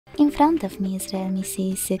In front of me is Realme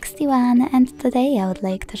C61 and today I would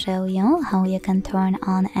like to show you how you can turn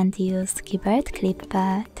on and use keyboard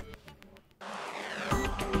Clipboard.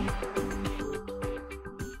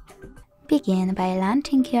 Begin by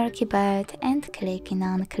launching your keyboard and clicking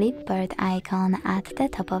on Clipboard icon at the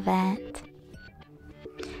top of it.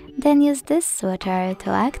 Then use this switcher to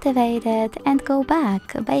activate it and go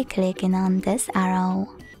back by clicking on this arrow.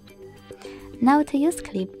 Now to use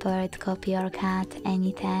Clipboard, copy or cut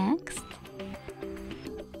any text.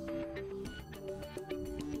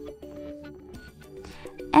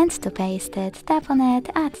 And to paste it, tap on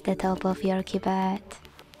it at the top of your keyboard.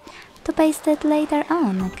 To paste it later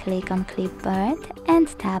on, click on Clipboard and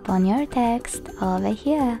tap on your text over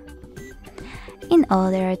here. In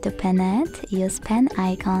order to pin it, use pen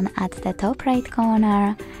icon at the top right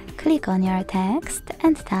corner, click on your text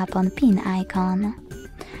and tap on pin icon.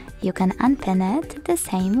 You can unpin it the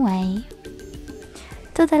same way.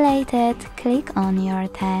 To delete it, click on your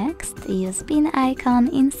text, use pin icon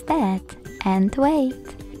instead and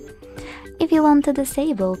wait. If you want to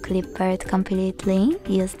disable Clipboard completely,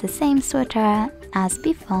 use the same switcher as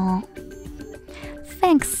before.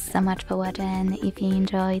 Thanks so much for watching. If you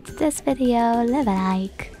enjoyed this video, leave a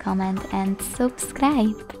like, comment and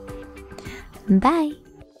subscribe. Bye!